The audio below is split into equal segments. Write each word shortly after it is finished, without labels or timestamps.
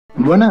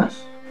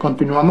Buenas,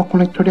 continuamos con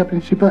la historia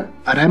principal.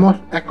 Haremos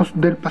ecos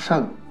del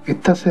pasado.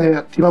 Esta se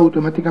activa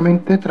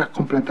automáticamente tras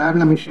completar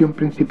la misión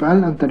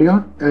principal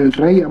anterior, el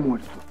rey ha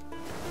muerto.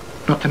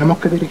 Nos tenemos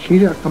que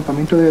dirigir al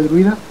campamento de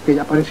druidas, que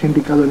ya aparece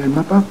indicado en el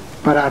mapa,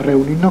 para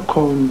reunirnos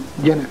con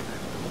Jennifer.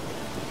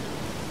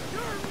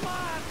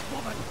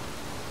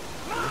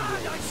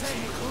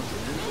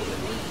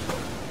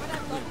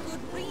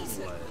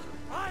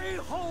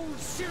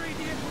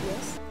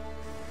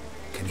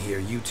 Can hear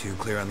you two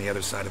clear on the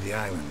other side of the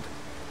island.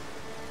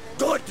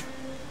 Good!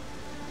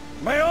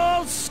 May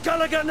all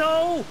Skellige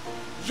know,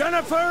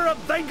 Jennifer of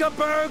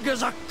Vengerberg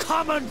is a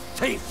common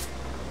thief!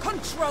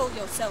 Control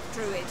yourself,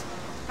 Druid.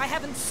 I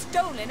haven't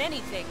stolen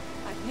anything.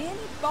 I've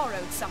merely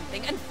borrowed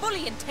something and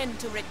fully intend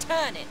to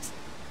return it.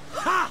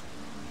 Ha!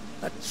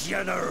 The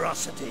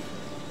generosity.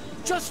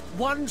 Just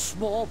one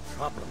small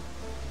problem.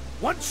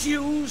 Once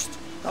used,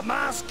 the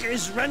mask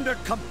is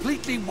rendered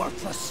completely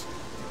worthless.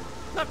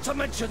 Not to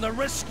mention the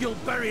risk you'll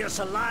bury us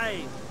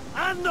alive,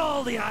 and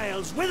all the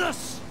Isles with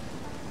us!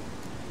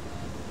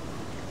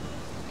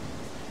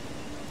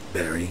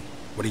 Barry,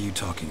 what are you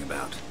talking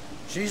about?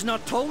 She's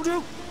not told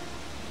you?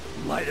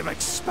 Might have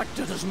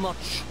expected as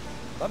much.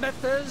 The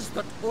myth is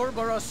that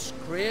Ouroboros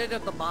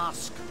created the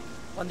mask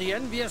when the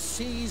envious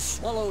seas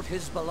swallowed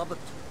his beloved.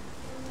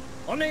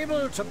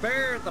 Unable to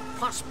bear the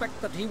prospect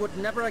that he would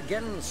never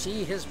again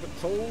see his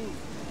betrothed,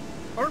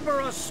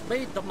 Ouroboros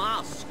made the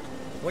mask,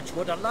 which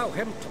would allow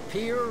him to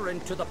peer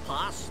into the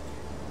past.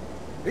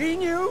 He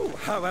knew,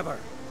 however,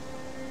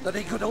 that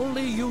he could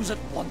only use it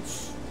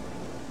once.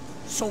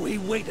 So he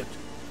waited.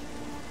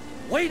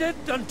 Waited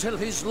until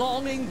his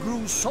longing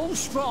grew so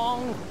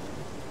strong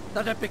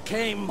that it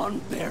became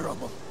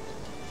unbearable.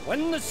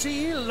 When the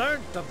sea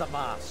learnt of the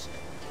mask,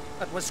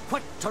 it was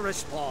quick to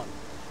respond.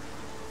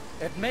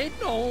 It made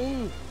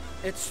known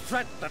its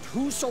threat that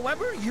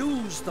whosoever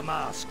used the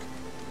mask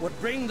would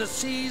bring the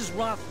sea's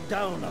wrath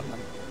down on them.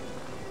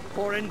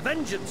 For in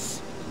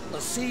vengeance, the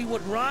sea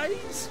would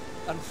rise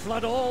and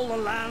flood all the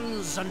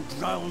lands and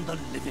drown the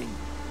living.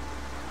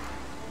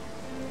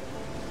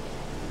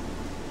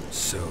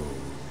 So,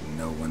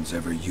 no one's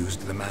ever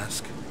used the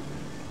mask?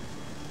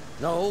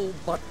 No,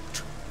 but...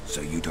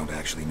 So you don't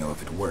actually know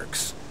if it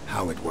works,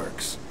 how it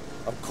works?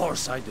 Of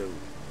course I do.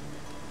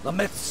 The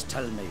myths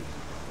tell me.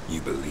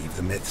 You believe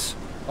the myths?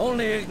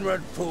 Only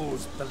ignorant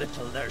fools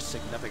belittle their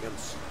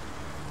significance.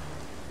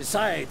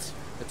 Besides,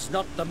 it's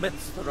not the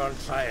myths that are on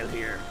trial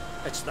here.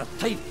 It's the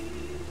thief.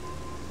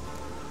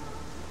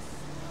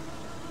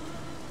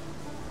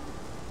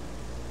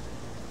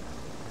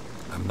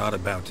 I'm not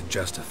about to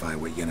justify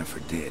what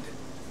Yennefer did.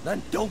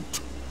 Then don't.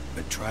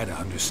 But try to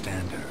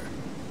understand her.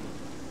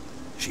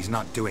 She's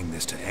not doing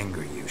this to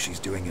anger you, she's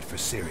doing it for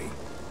Ciri.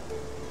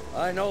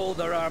 I know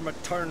there are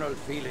maternal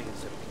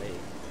feelings at play,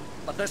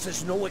 but this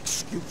is no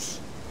excuse,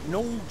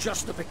 no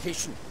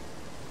justification.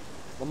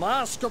 The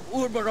Mask of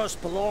Ouroboros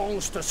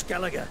belongs to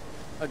Skellige,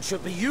 and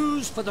should be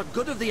used for the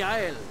good of the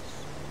Isles.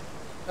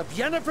 If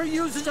Yennefer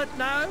uses it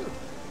now,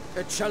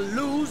 it shall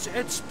lose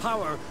its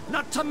power,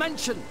 not to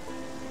mention...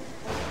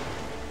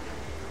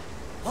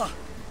 What?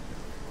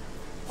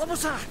 What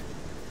was that?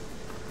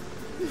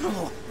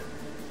 No.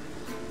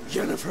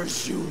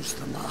 Yennefer's used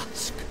the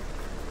mask.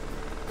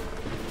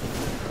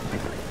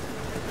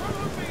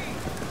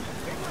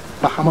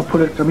 Bajamos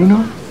por el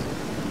camino.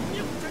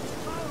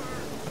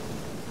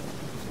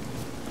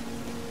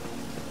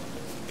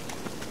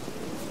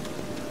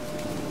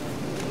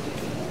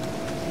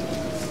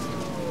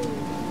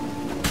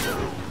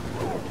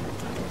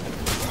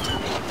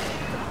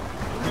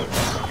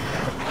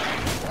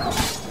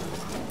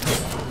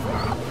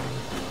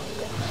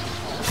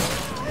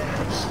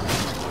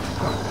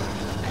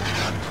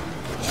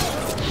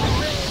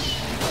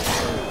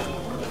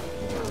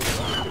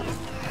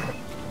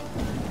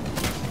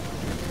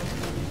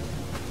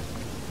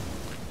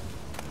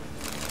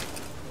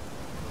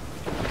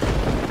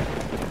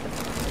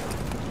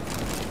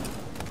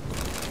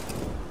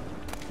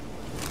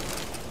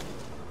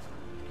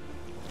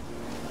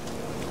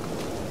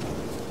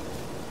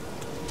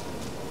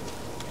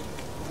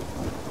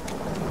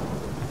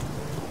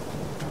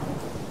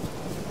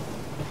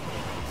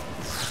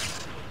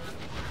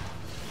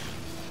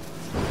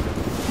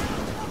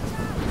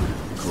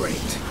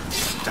 Great.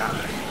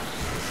 Die.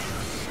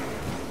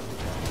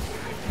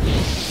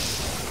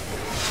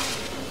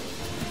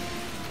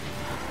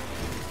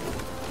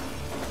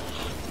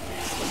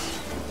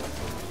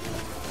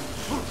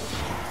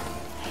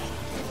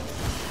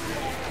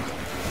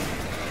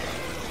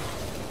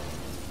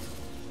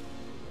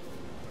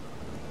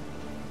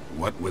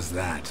 What was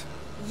that?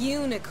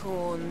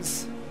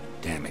 Unicorns.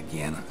 Damn it,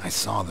 Yen. I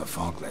saw the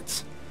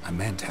foglets. I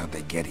meant how'd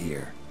they get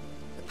here.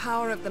 The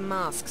power of the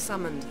mask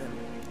summoned them.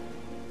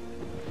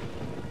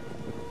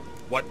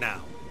 What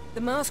now? The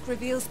mask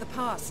reveals the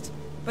past,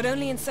 but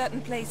only in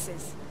certain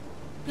places.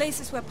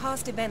 Places where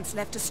past events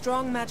left a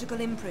strong magical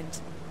imprint.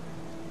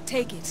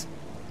 Take it.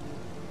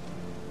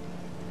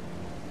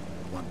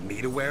 Want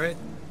me to wear it?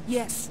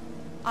 Yes.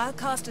 I'll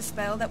cast a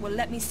spell that will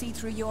let me see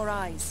through your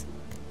eyes.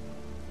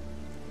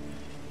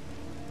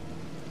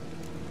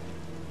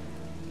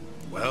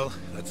 Well,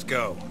 let's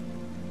go.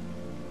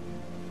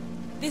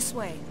 This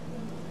way.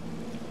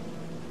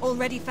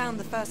 Already found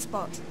the first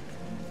spot.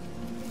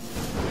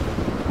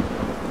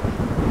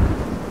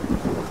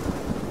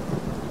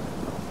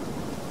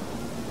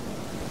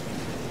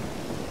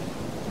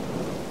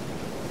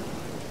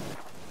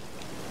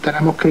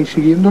 Tenemos que ir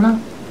siguiéndola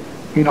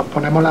y nos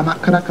ponemos la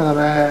máscara cada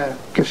vez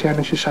que sea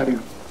necesario.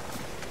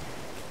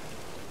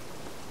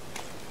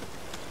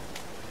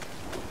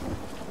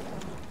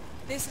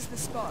 This is the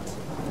spot.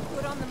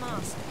 Put on the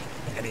mask.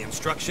 Any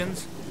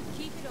instructions?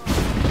 Keep it on.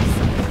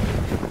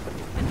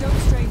 And don't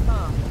stray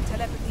far.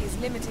 Telepathy is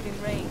limited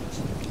in range.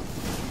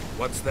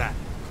 What's that?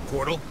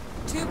 Portal?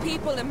 2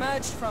 people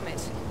emerged from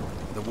it.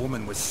 The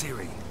woman was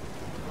Ciri.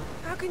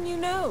 How can you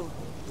know?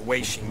 The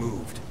way she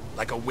moved.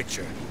 Like a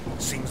witcher.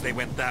 Seems they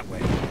went that way.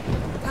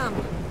 Come,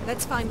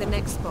 let's find the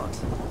next spot.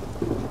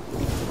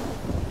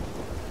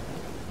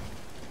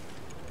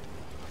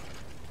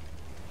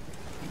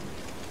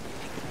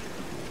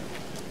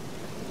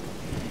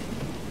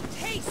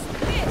 Taste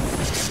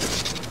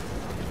this!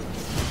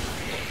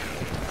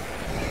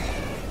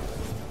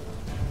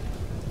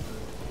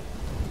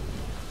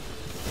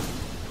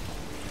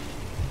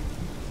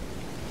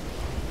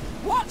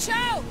 Watch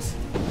out!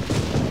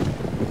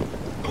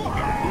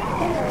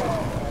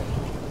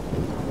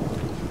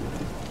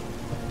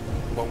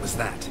 What was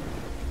that?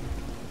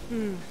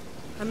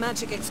 A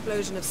magic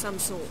explosion of some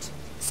sort.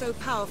 So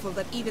powerful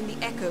that even the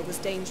echo was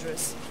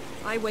dangerous.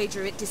 I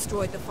wager it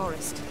destroyed the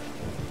forest.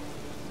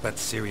 But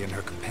Ciri and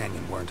her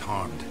companion weren't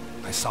harmed.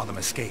 I saw them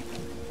escape.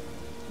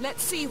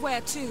 Let's see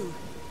where to.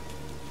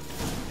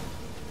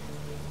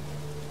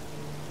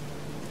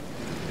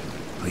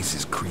 Place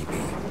is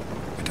creepy.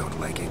 I don't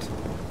like it.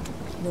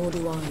 Nor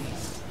do I.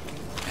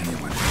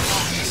 Anyone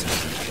has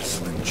a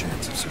slim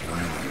chance of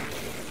surviving.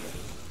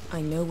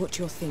 I know what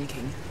you're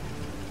thinking.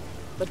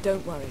 But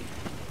don't worry.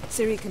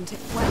 Ciri can take...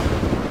 Well,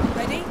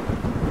 ready?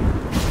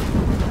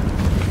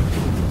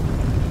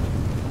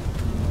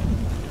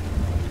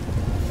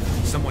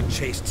 Someone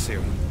chased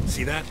Ciri.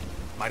 See that?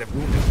 Might have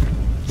wounded her.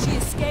 She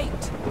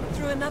escaped.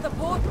 Through another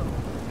portal.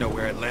 Know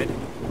where it led?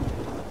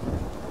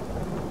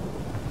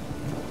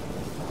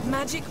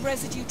 Magic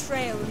residue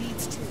trail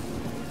leads to...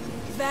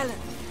 Velen.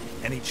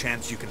 Any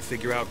chance you can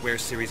figure out where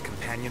Ciri's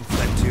companion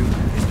fled to?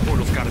 This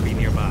portal's gotta be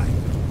nearby.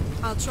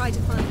 I'll try to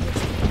find it.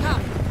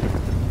 Come.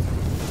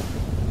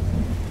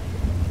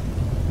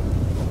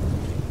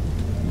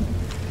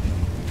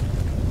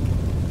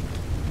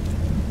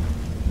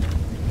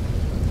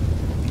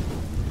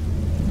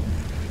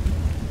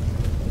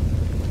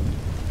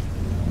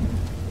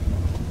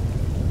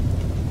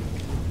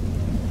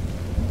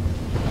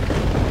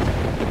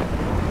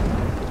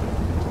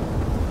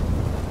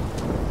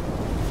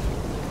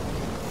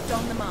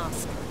 Don the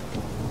mask.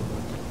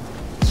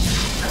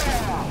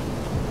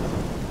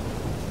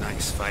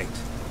 Nice fight.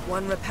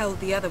 One repelled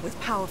the other with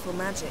powerful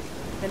magic,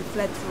 then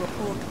fled through a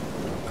portal.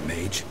 A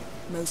mage?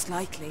 Most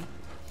likely.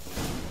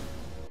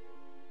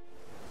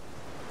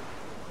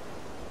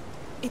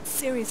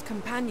 It's Ciri's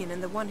companion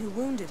and the one who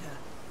wounded her.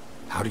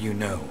 How do you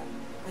know?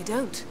 I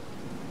don't.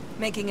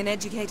 Making an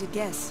educated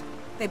guess.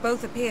 They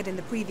both appeared in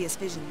the previous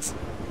visions.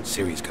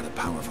 Ciri's got a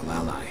powerful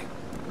ally.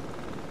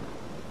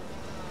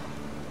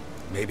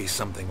 Maybe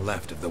something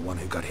left of the one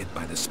who got hit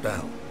by the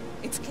spell.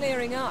 It's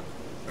clearing up,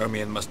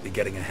 Ermion must be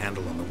getting a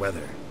handle on the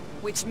weather.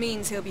 which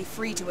means he'll be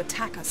free to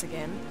attack us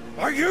again.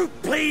 Are you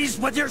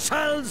pleased with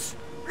yourselves?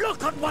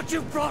 Look at what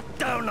you've brought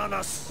down on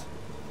us!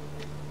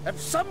 If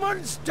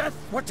someone's death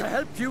were to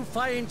help you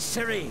find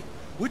Ciri,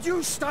 would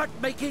you start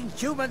making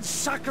human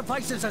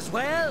sacrifices as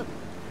well?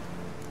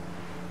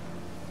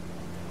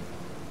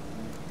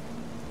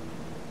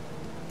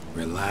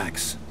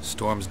 Relax.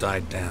 Storm's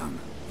died down.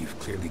 You've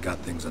clearly got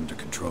things under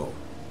control.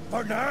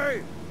 For now.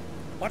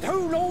 But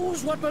who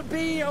knows what will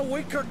be a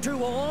week or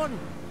two on?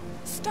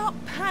 Stop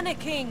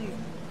panicking!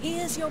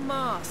 Here's your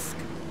mask.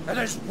 It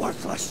is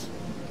worthless.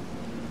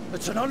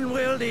 It's an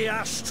unwieldy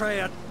ashtray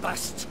at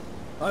best.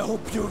 I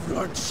hope you've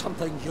learned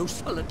something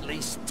useful at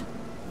least.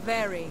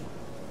 Very.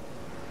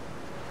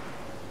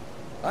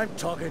 I'm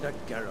talking to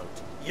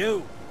Geralt.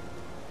 You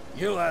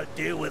I'll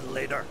deal with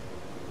later.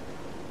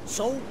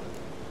 So,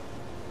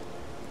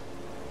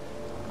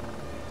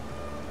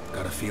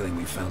 Got a feeling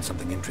we found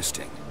something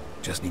interesting.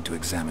 Just need to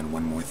examine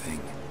one more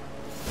thing.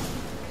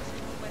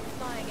 We're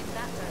flying in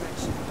that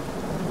direction.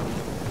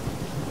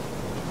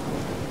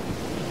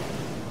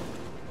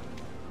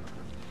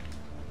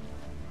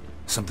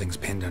 Something's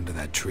pinned under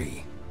that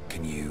tree.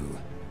 Can you...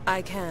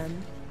 I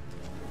can.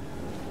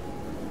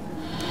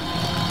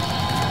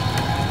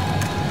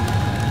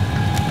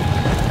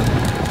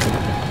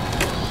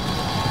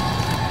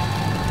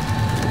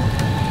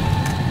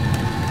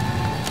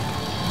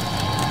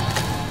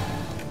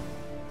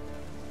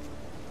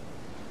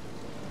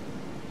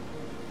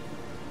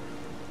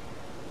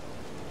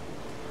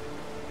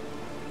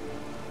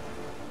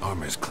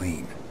 Armor's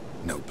clean.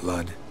 No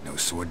blood, no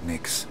sword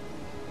nicks.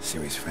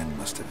 Ciri's friend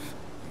must have...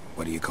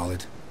 What do you call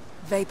it?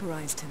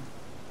 Vaporized him.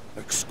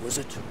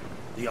 exquisite.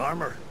 The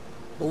armor,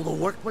 though the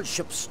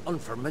workmanship's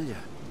unfamiliar.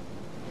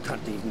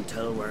 Can't even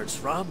tell where it's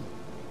from.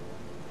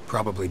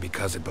 Probably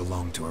because it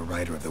belonged to a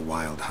rider of the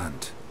Wild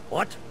Hunt.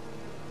 What?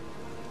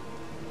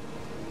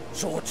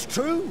 So it's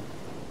true?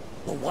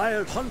 The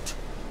Wild Hunt?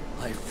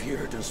 I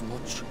feared as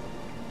much.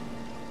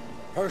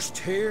 First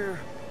here,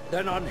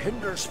 then on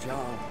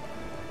Hindersfjall.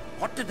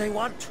 What did they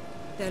want?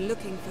 They're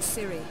looking for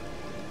Ciri.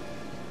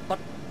 But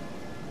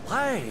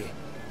why?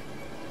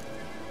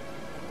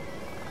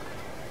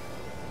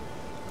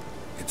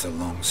 It's a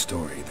long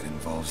story that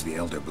involves the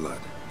Elder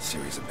Blood,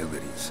 Ciri's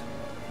abilities.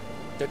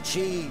 Did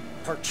she,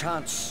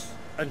 perchance,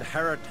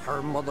 inherit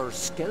her mother's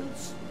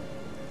skills?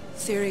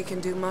 Ciri can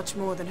do much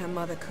more than her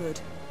mother could.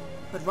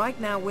 But right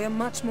now we're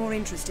much more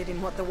interested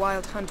in what the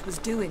Wild Hunt was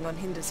doing on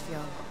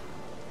Hindersfjall.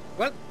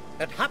 Well,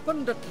 it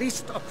happened at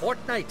least a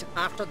fortnight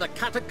after the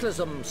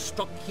cataclysm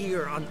struck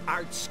here on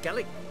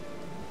Ardskellig.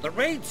 The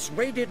raids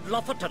raided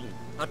Lofoten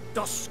at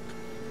dusk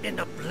in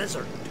a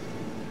blizzard.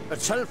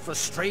 Itself a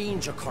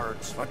strange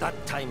occurrence for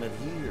that time of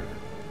year.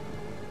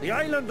 The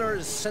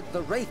islanders sent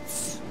the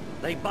wraiths.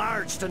 They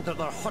barged into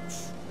their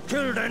huts,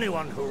 killed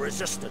anyone who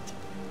resisted,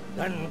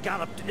 then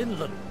galloped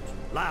inland,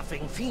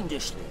 laughing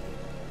fiendishly.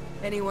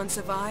 Anyone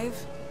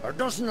survive? A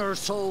dozen or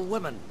so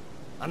women,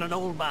 and an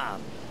old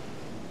man.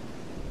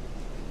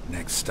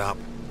 Next stop,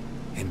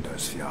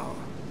 Hindersfjall.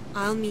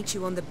 I'll meet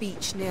you on the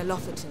beach near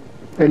Lofoten.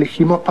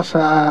 Elegimos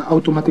pasar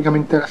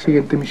automáticamente a la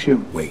siguiente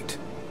misión. Wait,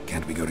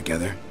 can't we go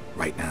together?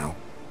 Right now?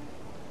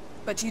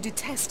 But you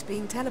detest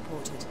being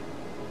teleported.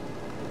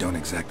 Don't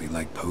exactly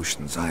like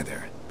potions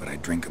either, but I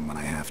drink them when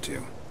I have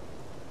to.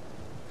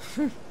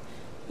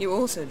 You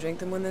also drink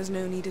them when there's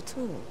no need at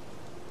all.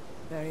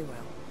 Very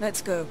well.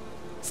 Let's go.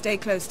 Stay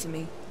close to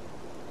me.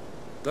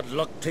 Good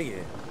luck to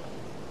you.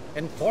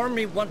 Inform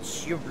me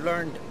once you've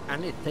learned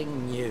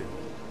anything new.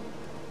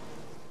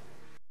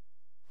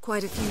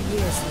 Quite a few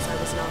years since I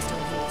was last on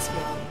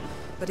Hindersfjall,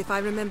 but if I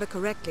remember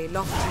correctly,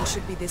 Lofoten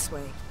should be this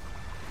way.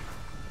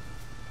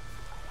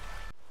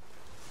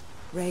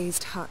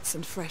 Raised huts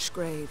and fresh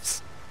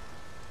graves.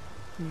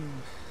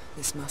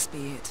 This must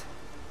be it.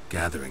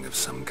 Gathering of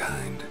some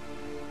kind.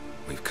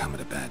 We've come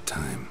at a bad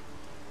time.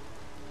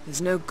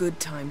 There's no good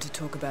time to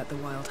talk about the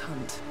Wild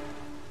Hunt.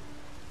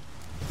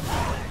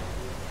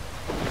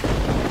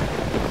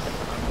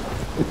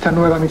 Esta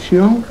nueva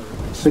misión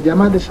se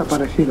llama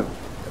Desaparecidos.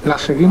 ¿La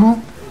seguimos?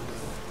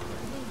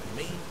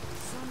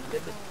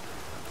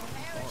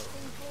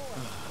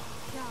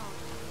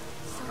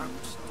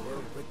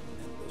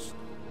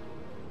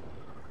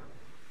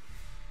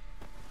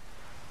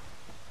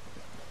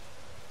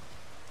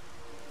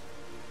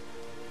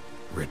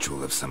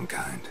 Ritual of some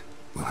kind.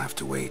 We'll have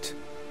to wait.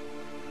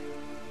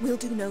 We'll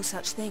do no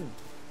such thing.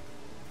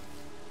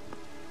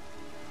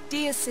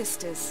 Dear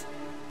sisters,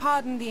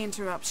 pardon the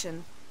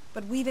interruption,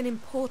 but we've an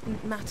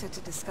important matter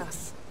to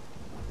discuss.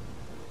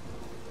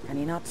 Can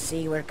you not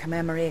see we're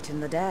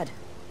commemorating the dead?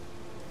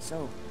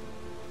 So?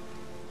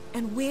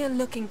 And we're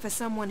looking for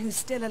someone who's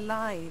still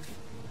alive.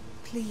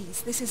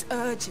 Please, this is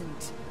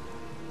urgent.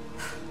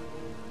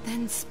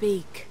 Then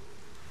speak.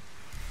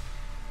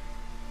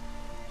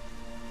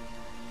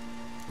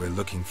 We're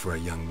looking for a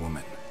young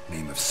woman,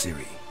 name of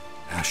Ciri.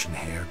 Ashen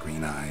hair,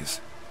 green eyes.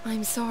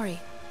 I'm sorry.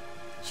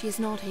 She is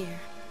not here.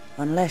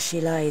 Unless she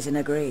lies in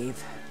a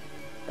grave.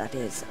 That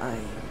is, I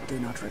do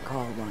not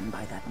recall one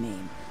by that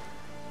name.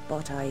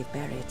 But I've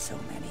buried so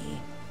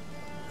many,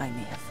 I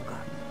may have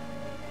forgotten.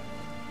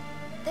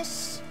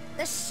 This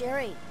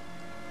Ciri,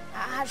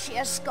 has she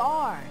a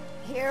scar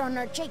here on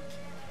her cheek?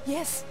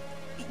 Yes,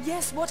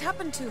 what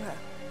happened to her?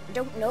 I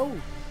don't know.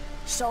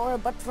 Saw her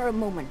but for a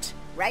moment,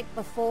 right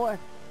before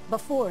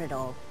it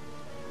all.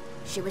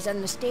 She was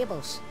in the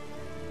stables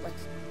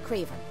with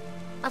Craven.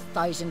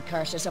 1,000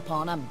 curses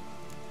upon him.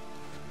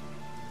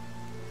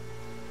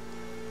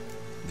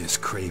 This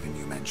Craven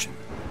you mentioned,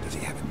 does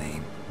he have a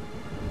name?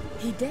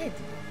 He did.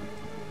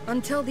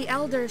 Until the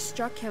elders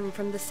struck him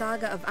from the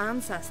saga of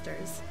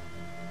ancestors.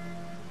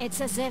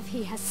 It's as if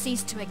he has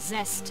ceased to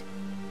exist.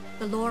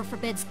 The lore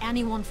forbids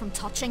anyone from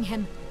touching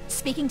him,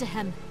 speaking to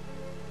him,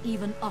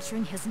 even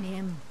uttering his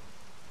name.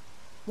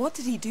 What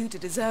did he do to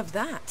deserve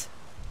that?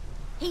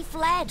 He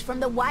fled from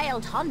the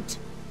Wild Hunt.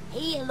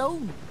 He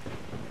alone.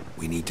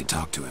 We need to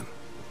talk to him,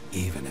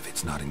 even if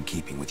it's not in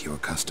keeping with your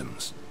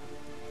customs.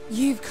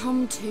 You've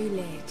come too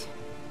late.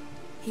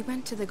 He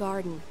went to the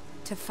garden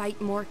to fight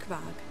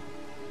Morkvarg.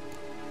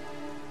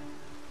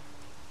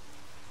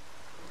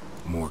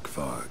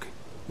 Morkvarg.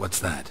 What's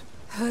that?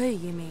 Who,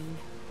 you mean?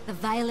 The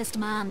vilest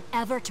man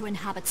ever to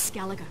inhabit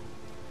Skellige.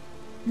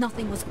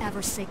 Nothing was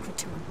ever sacred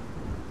to him.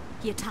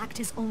 He attacked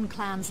his own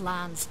clan's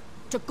lands,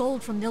 took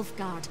gold from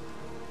Nilfgaard,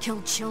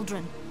 killed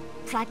children,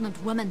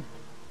 pregnant women.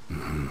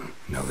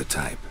 Know the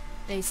type.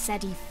 They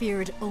said he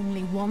feared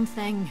only one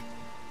thing,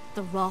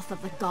 the wrath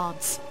of the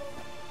gods.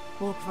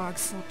 Morkvarg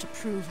sought to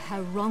prove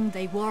how wrong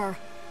they were,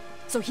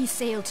 so he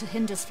sailed to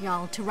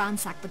Hindersfjall to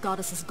ransack the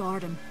goddess's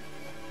garden.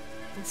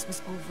 This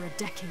was over a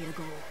decade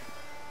ago.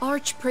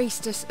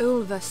 Archpriestess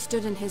Ulva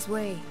stood in his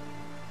way.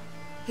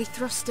 He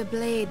thrust a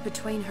blade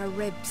between her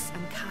ribs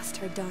and cast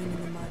her down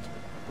in the mud.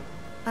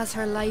 As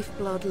her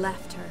lifeblood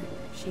left her,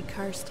 she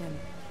cursed him,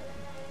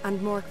 and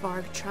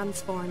Morkvarg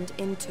transformed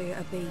into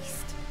a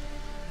beast.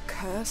 A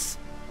curse?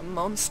 A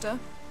monster?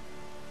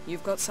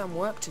 You've got some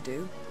work to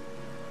do.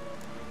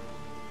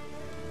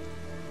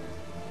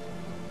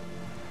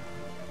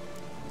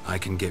 I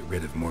can get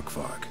rid of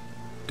Morkvarg.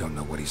 Don't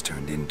know what he's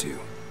turned into,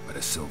 but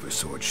a silver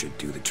sword should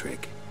do the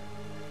trick.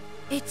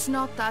 It's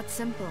not that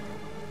simple.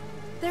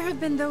 There have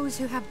been those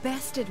who have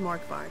bested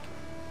Morkvarg,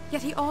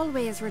 yet he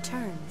always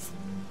returns.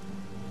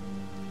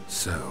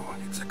 So,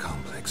 it's a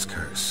complex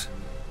curse,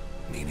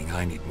 meaning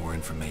I need more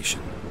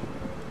information.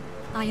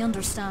 I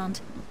understand,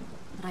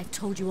 but I've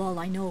told you all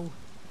I know.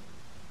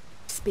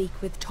 Speak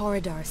with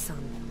Torridar's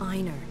son,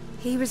 Einar.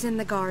 He was in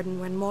the garden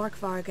when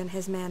Morkvarg and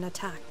his men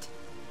attacked.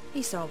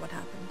 He saw what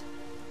happened.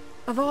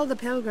 Of all the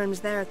pilgrims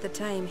there at the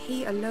time,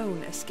 he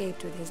alone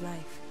escaped with his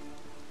life.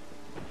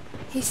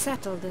 He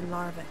settled in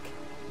Larvik.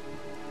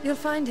 You'll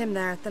find him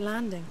there at the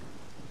landing,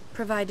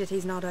 provided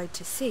he's not out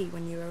to sea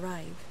when you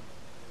arrive.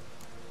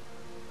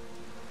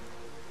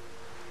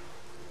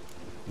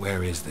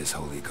 Where is this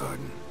holy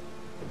garden?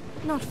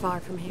 Not far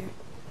from here.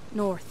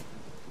 North.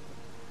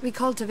 We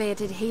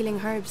cultivated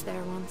healing herbs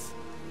there once.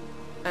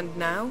 And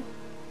now?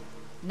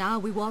 Now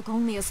we walk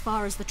only as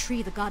far as the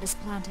tree the goddess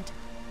planted.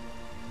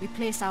 We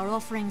place our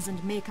offerings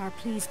and make our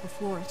pleas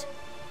before it.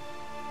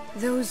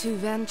 Those who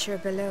venture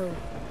below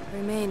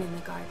remain in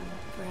the garden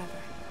forever.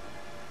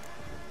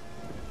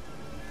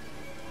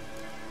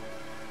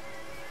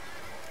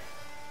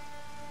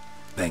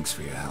 Thanks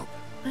for your help.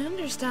 I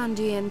understand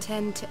you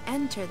intend to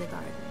enter the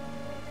garden.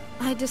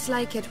 I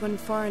dislike it when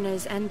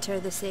foreigners enter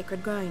the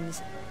sacred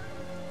grounds,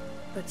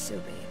 but so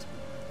be it.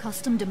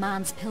 Custom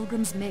demands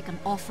pilgrims make an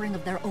offering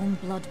of their own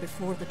blood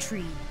before the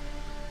tree.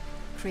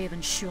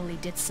 Craven surely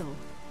did so.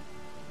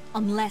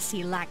 Unless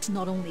he lacked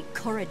not only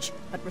courage,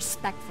 but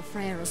respect for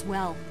Freyr as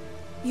well.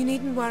 You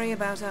needn't worry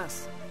about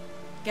us.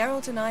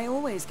 Geralt and I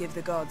always give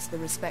the gods the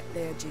respect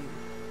they are due.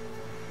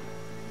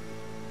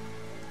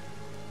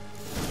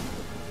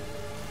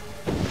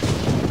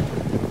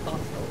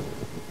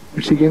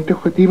 El siguiente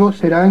objetivo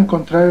será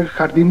encontrar el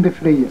jardín de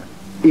Freya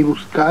y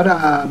buscar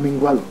a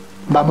Menguado.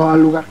 Vamos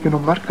al lugar que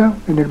nos marca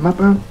en el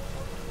mapa.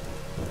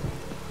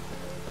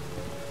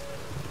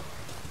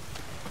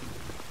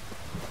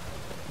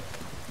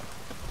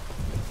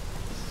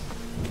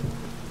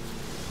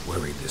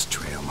 Worried this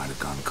trail might have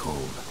gone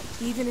cold.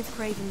 Even if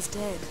Craven's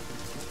dead,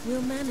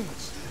 we'll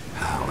manage.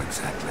 How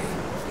exactly?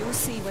 You'll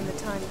see when the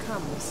time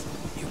comes.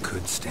 You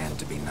could stand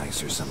to be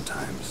nicer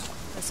sometimes.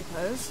 I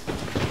suppose.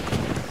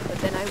 But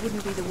then I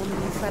wouldn't be the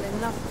woman you fell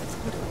in love with,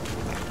 would I?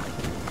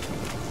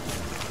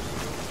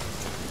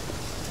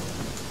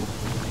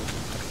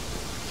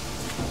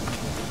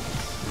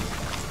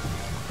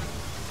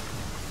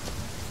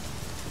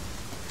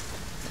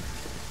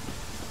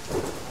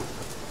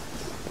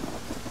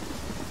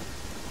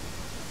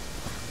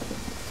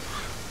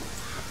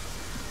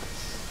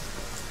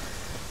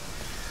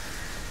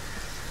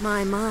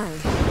 My.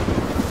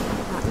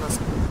 That must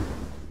be...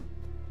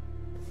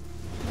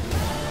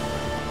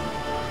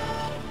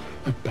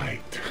 A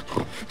bite.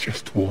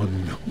 Just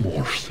one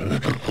morsel.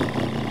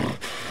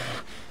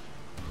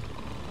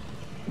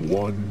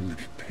 One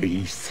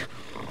piece.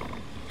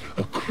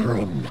 A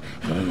crumb.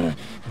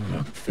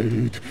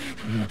 Food.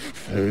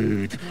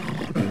 Food.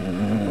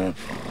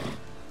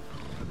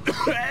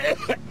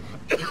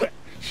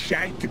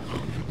 Shite.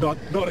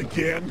 Not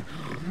again.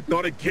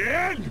 Not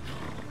again!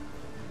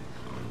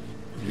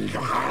 He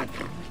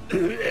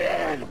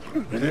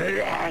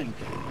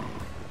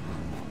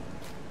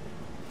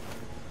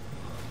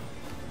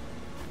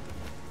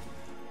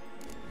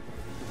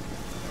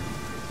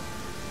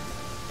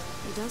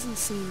doesn't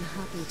seem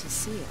happy to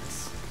see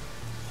us.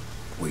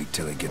 Wait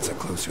till he gets a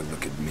closer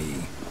look at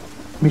me.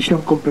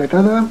 Misión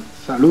completada,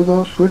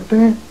 saludos,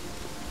 suerte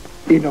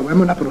y nos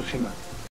vemos la próxima.